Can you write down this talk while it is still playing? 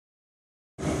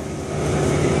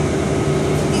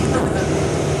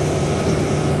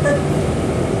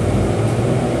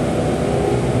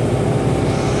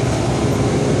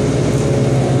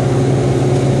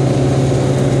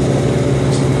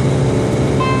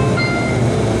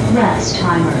Rest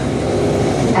timer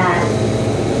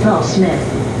at Paul Smith.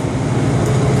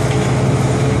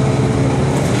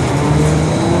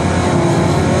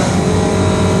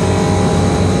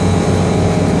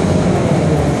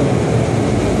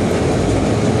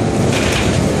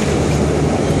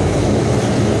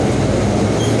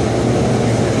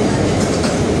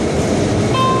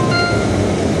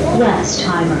 Rest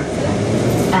timer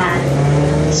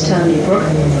at Stony Brook.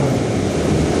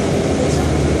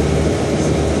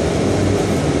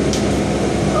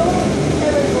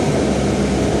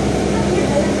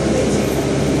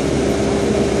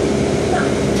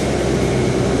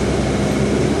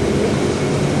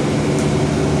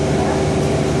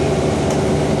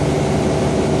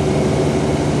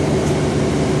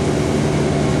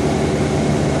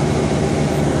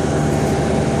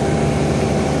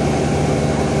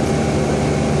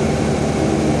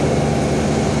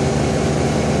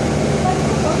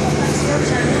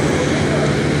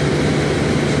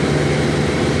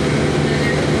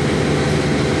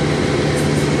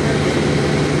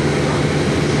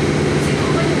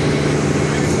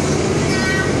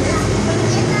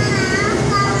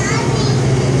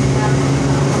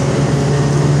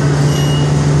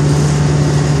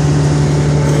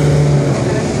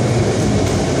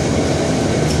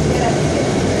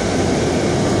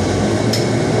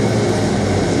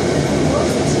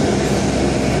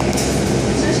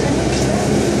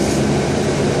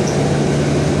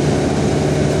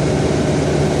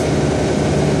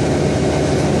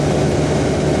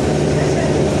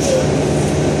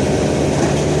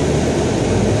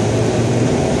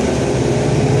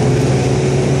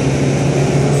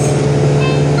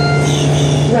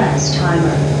 Rest timer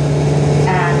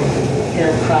at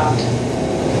Hillcroft.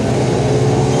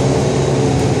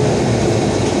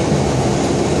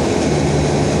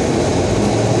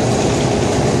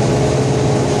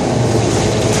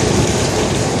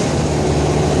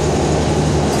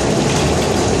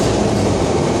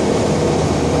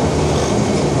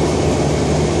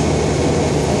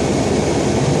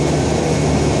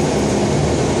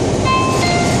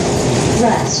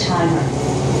 Rest timer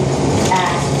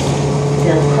at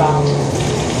Hillcroft.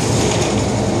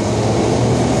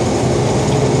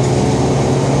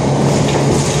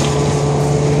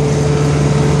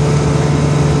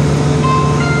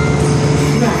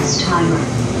 Rest timer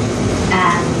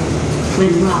at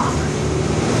Twin Rock.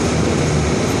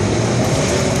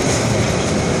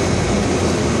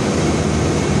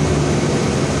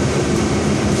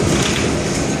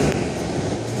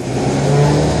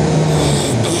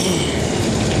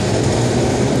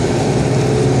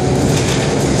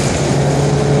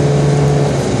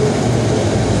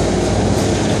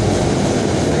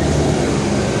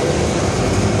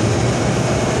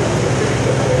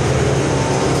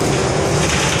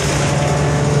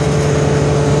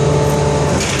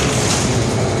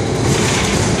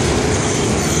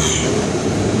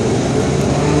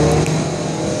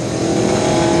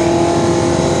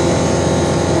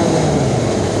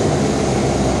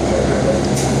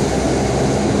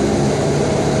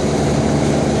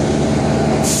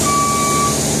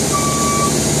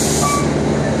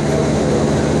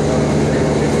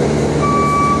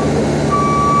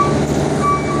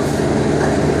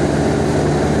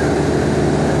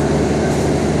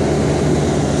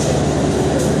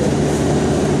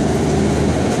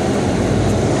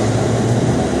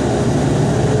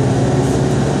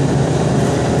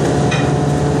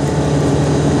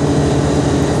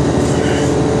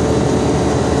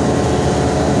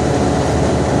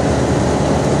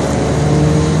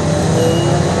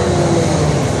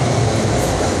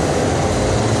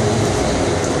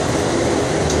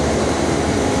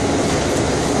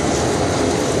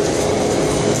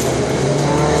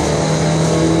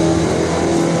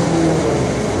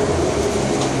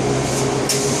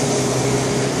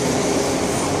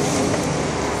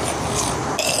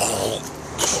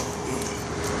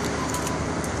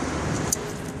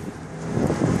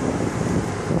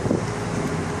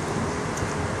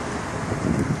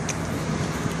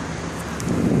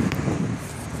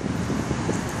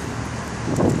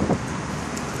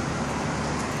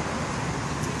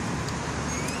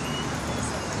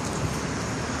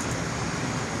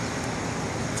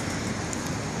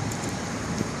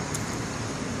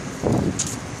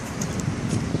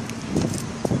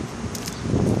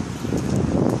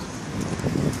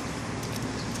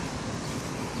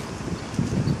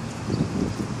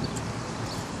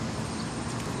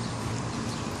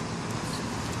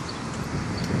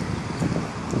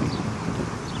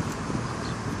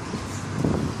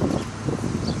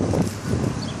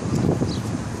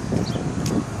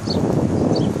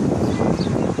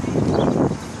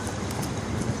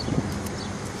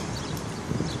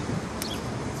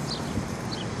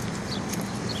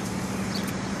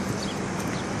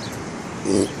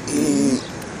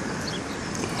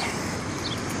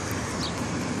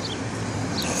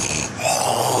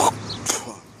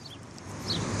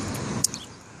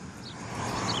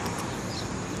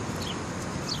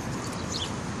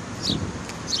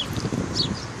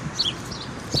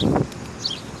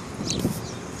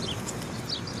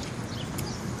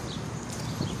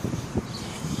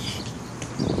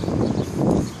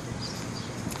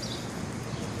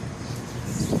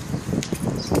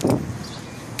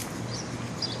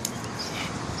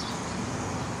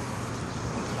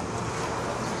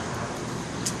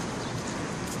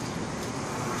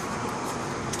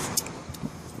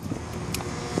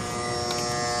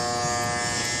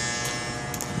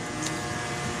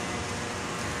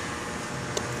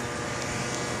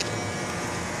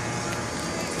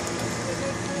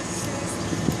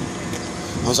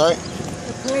 I'm sorry?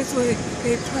 The place where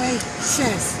they play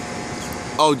chess.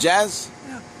 Oh, jazz?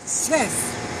 No, chess.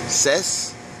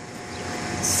 Cess?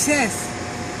 Chess.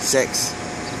 Sex.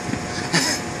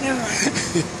 Never mind.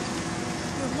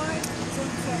 Your mind is on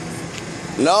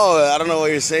sex. No, I don't know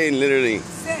what you're saying, literally.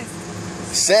 Chess.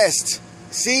 Cessed.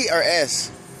 C or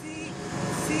S?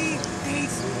 C-C-H-E-E-S.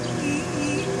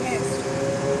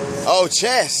 Oh,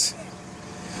 chess.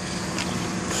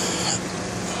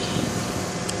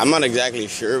 I'm not exactly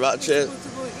sure about chess.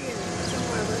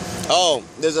 Oh,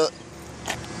 there's a...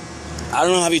 I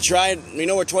don't know, have you tried... You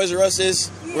know where Toys R Us is?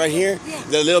 Yeah, right here? yeah.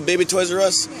 The little baby Toys R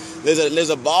Us? Yeah.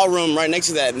 There's a ballroom right next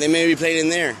to that. And they may be playing in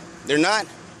there. They're not?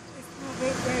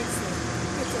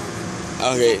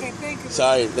 Okay. Thank you.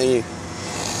 Sorry, thank you.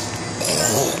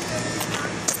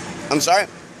 I'm sorry?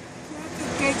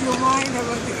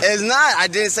 It's not. I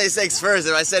didn't say sex first.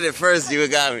 If I said it first, you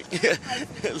would got me.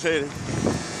 Later.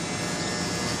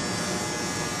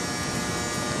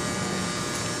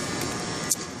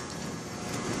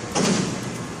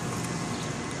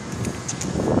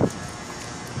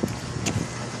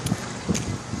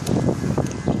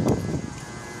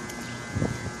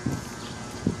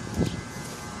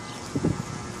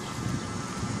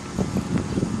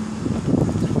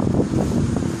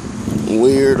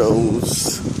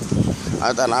 Weirdos.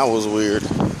 I thought I was weird.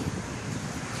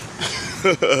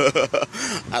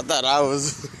 I thought I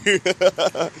was weird.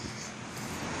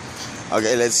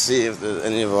 Okay, let's see if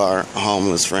any of our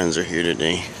homeless friends are here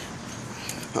today.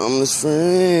 Homeless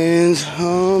friends,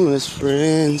 homeless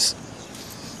friends.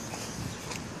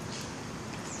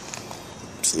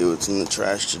 See what's in the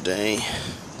trash today.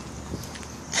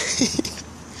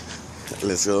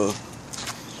 Let's go.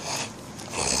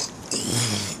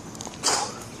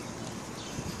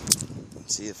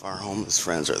 See if our homeless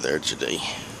friends are there today.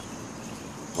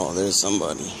 Oh, there's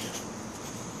somebody.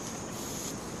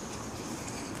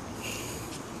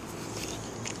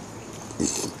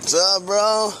 What's up,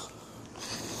 bro?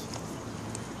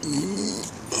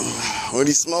 What are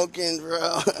you smoking,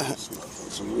 bro? Smoking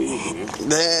some weed, man.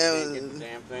 Damn. Get the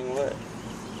damn thing lit.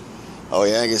 Oh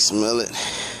yeah, I can smell it.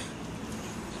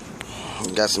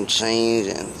 Got some change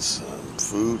and some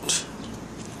fruit.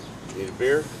 Need a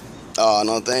beer? Oh,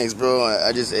 no thanks, bro.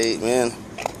 I just ate, man.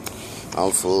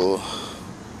 I'm full.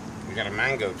 We got a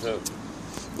mango, too.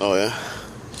 Oh, yeah?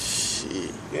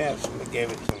 Shit. Yeah, somebody gave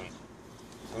it to me.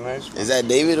 It's a nice one. Is that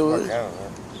David or Fuck what? out of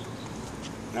there.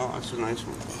 No, that's a nice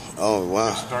one. Oh, wow.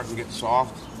 It's starting to get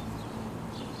soft.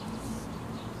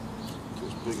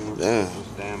 Just big enough for Damn. this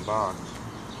damn box.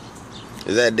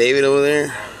 Is that David over there?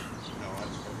 No,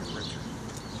 that's fucking Richard.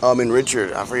 Oh, I mean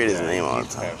Richard. I forget his name all the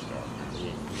He's time. passed out.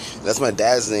 Yeah. That's my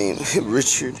dad's name,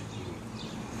 Richard.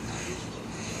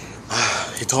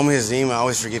 He told me his name. I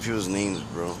always forget people's names,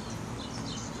 bro.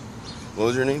 What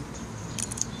was your name?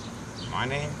 My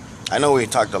name? I know we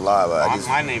talked a lot, but I just...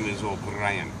 My name is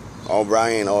O'Brien.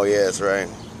 O'Brien. Oh, yeah, that's right.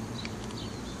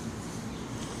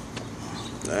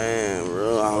 Damn,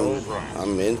 bro.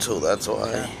 I'm mental. That's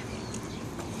why.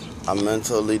 I'm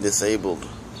mentally disabled.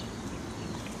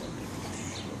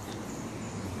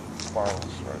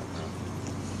 Bottles right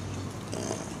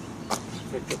now.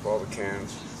 Picked up all the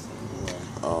cans.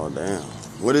 Oh, damn.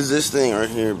 What is this thing right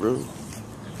here, bro?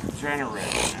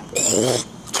 Generator.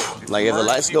 Like if the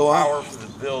lights go Power off? for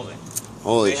the building.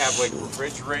 Holy They have like shit.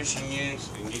 refrigeration units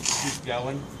and you keep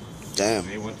going. Damn.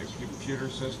 They want the computer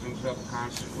systems up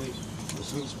constantly. As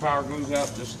soon as power goes out,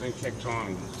 this thing kicks on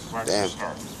and starts Damn. to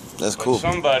start. That's But cool.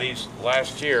 somebody's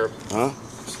last year Huh?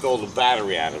 stole the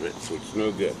battery out of it, so it's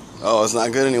no good. Oh, it's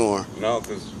not good anymore. No,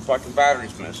 because the fucking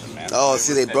battery's missing, man. Oh,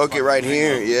 see, they broke it right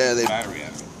here. Yeah, they... Battery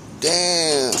out of it.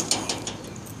 Damn.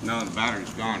 No, the battery's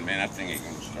gone, man. That thing ain't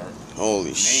gonna start. Holy They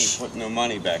ain't shit. putting no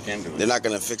money back into it. They're not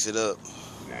going to fix it up.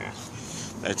 Nah.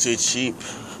 They're too cheap.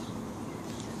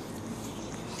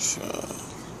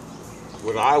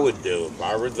 What I would do if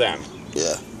I were them, Yeah.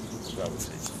 is I would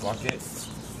say, fuck it.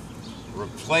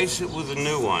 Replace it with a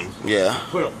new one. Yeah.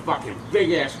 Put a fucking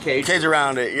big ass cage. Cage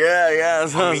around it. Yeah,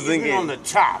 that's what I was Even thinking. on the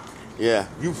top, Yeah.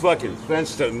 you fucking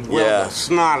fenced the Yeah. the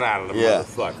snot out of the Yeah.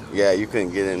 motherfucker. Yeah, you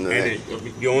couldn't get into And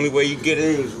that. the only way you get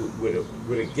in is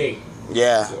with a gate.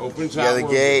 Yeah. It opens Yeah, out the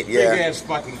with gate, a big yeah. ass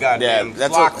fucking goddamn Yeah,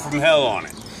 that's clock what- from hell on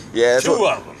it. Yeah, that's Two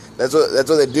what, of them. that's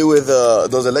what they do with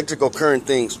those electrical current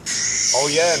things. Oh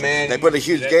yeah, man. They put a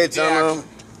huge gates on them.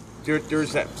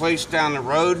 There's that place down the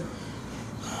road,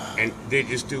 and they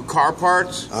just do car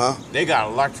parts. Uh-huh. They got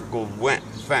electrical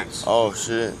fence. Oh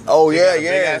shit. Oh They yeah, got a big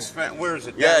yeah. ass fence. Where is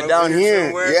it? Yeah, over down here.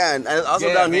 somewhere? Yeah, and also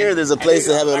Yeah, down man. here there's a And place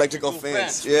they that got have an electrical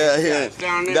fence. Yeah, yeah. it's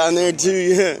down there Down there too,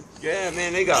 yeah. Yeah,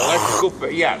 man, they got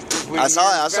electrical. Yeah. I saw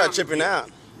it. I started chipping out.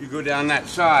 You go down that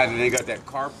side, and they got that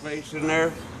car place in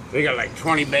there. They got like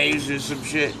 20 bays or some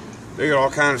shit. They got all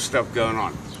kinds of stuff going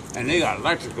on. And they got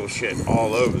electrical shit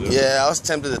all over there. Yeah, I was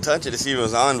tempted to touch it to see if it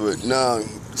was on, but no,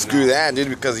 screw that, dude,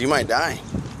 because you might die.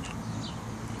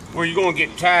 Well, you're gonna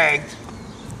get tagged,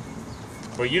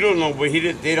 but you don't know. But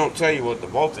they don't tell you what the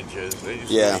voltage is. They just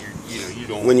say you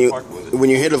don't fuck with it. When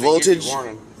you hit a voltage,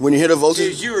 when you hit a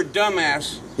voltage, if you're a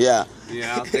dumbass, yeah,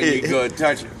 then you go and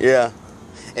touch it. Yeah.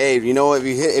 Hey, you know, if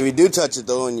you do touch it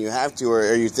though, and you have to,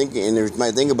 or you're thinking, and you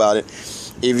might think about it,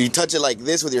 if you touch it like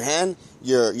this with your hand,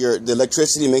 the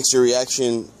electricity makes your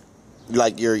reaction,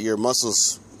 like your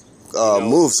muscles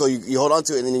move, so you hold on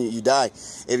to it and then you die.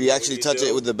 If you actually touch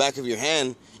it with the back of your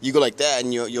hand, you go like that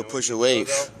and you'll push away.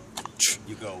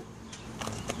 You go.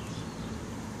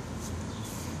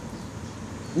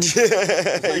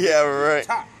 Yeah, right.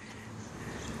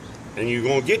 And you're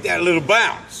gonna get that little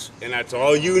bounce, and that's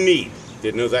all you need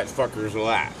to know that fucker's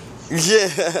alive. Yeah.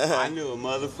 I knew a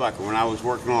motherfucker when I was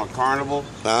working on Carnival.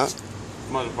 Huh?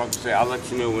 Motherfucker say, I'll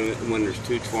let you know when there's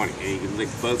 220, and you can lick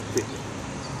both pits.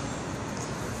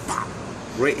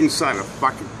 Right inside of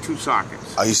fucking 2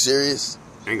 sockets. Are you serious?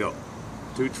 And go,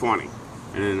 220.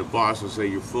 And then the boss will say,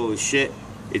 you're full of shit.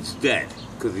 It's dead.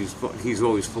 Because he's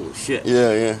always full of shit.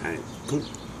 Yeah, yeah.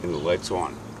 And the light's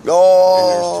on.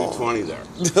 Oh! And there's 220 there.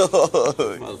 This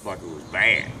motherfucker was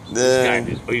bad. Yeah.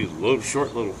 This guy he was a little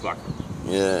short little fucker.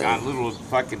 Yeah. Got a little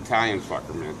fucking Italian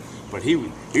fucker, man. But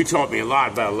he taught me a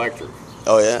lot about electric.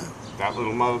 Oh, yeah? That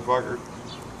little motherfucker.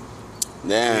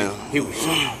 Damn. He was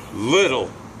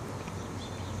little.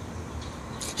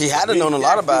 He had to known a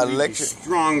lot about electric.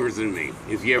 Stronger than me.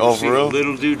 If you ever seen a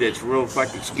little dude that's real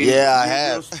fucking skinny. Yeah, I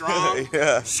have. Real strong.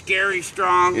 Yeah. Scary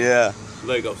strong. Yeah.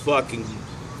 Like a fucking,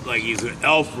 like he's an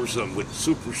elf or something with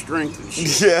super strength and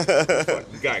shit. Yeah.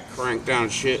 The guy cranked down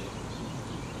shit.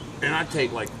 And I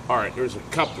take like, all right, there's a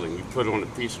coupling you put on a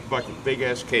piece of fucking big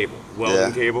ass cable,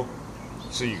 welding cable,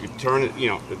 so you could turn it,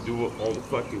 to do all the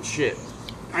fucking shit.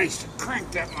 I used to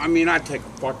crank that. I mean, I'd take a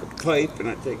fucking pipe and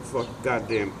I'd take a fucking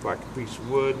goddamn fucking piece of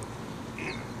wood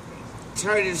and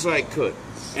tight as I could.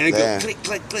 And it'd go click,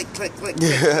 click, click, click, click, click.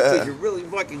 Because you're really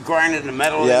fucking grinding the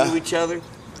metal into each other.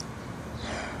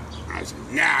 I said,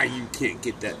 nah, you can't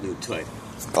get that no tight.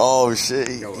 Oh, shit.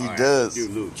 He does. Do a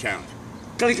little challenge.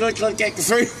 Click, click, click, click.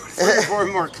 3 or 4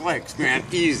 more clicks, man.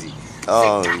 Easy.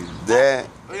 Oh, that.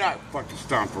 I fucking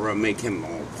stomp around, make him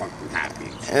all fucking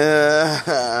happy.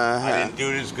 I didn't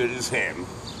do it as good as him,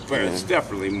 but it's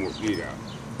definitely more,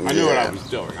 I knew what I was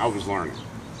doing. I was learning.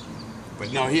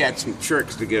 But no, he had some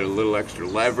tricks to get a little extra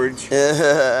leverage.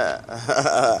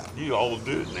 You old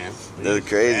dude, man. That's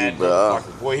crazy, bro.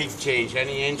 Boy, he could change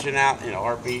any engine out in a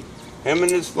heartbeat. Him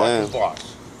and his fucking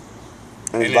boss.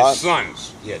 And his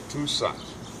sons. He had 2 sons.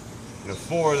 The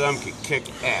 4 of them could kick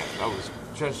ass. I was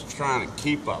just trying to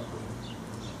keep up with them.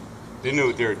 They knew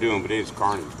what they were doing, but they was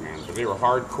carnies, man. But they were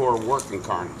hardcore working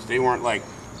carnies. They weren't like,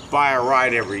 buy a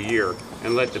ride every year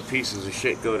and let the pieces of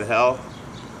shit go to hell.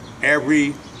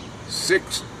 Every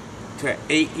 6 to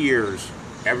 8 years,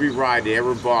 every ride they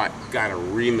ever bought got a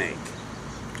remake.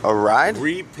 A ride?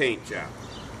 Repaint job.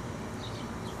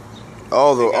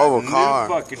 Oh, a car.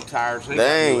 New fucking tires.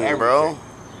 Dang, bro.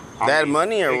 That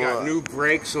money or what? They what? got new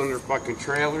brakes on their fucking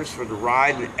trailers for the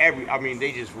ride, and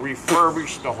they just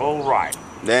refurbished the whole ride.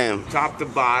 Damn. Top to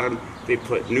bottom, they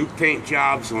put new paint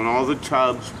jobs on all the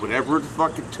tubs, whatever it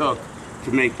fucking took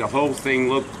to make the whole thing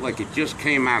look like it just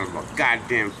came out of a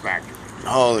goddamn factory.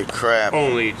 Holy crap.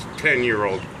 Only it's a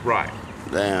 10-year-old ride.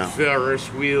 Damn. Ferris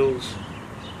wheels.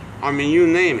 I mean, you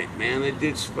name it, man. They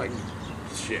did like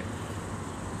shit.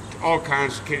 All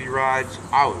kinds of kiddie rides.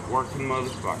 I was working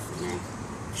motherfucker, man.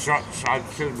 Showed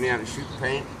me how to shoot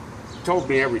paint. Told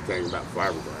me everything about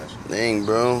fiberglass. Dang,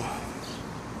 bro.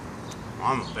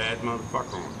 I'm a bad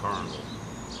motherfucker on a Carnival.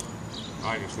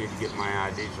 I just need to get my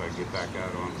ID so I can get back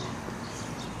out on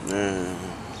them.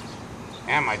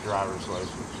 And my driver's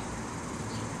license.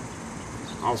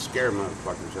 I'll scare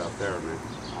motherfuckers out there, man.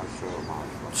 I'll show them how to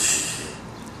fucking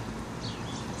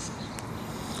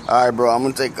do. Alright, bro. I'm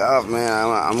gonna take off, man.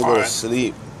 I'm gonna go to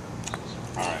sleep.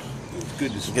 Alright.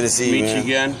 It's good to see you, meet man. you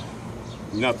again.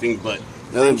 Nothing but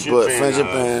friendship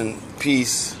and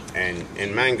peace. And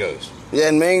mangoes. Yeah,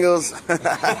 and mangoes.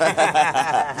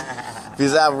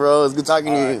 Peace out, bro. It's good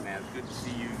talking to you. Man. It's good to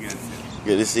see you again.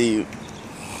 Good to see you.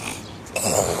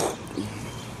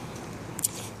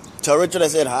 Tell Richard I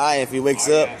said hi if he wakes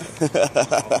up. I'll let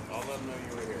him know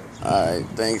you were here. Alright,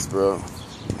 thanks, bro.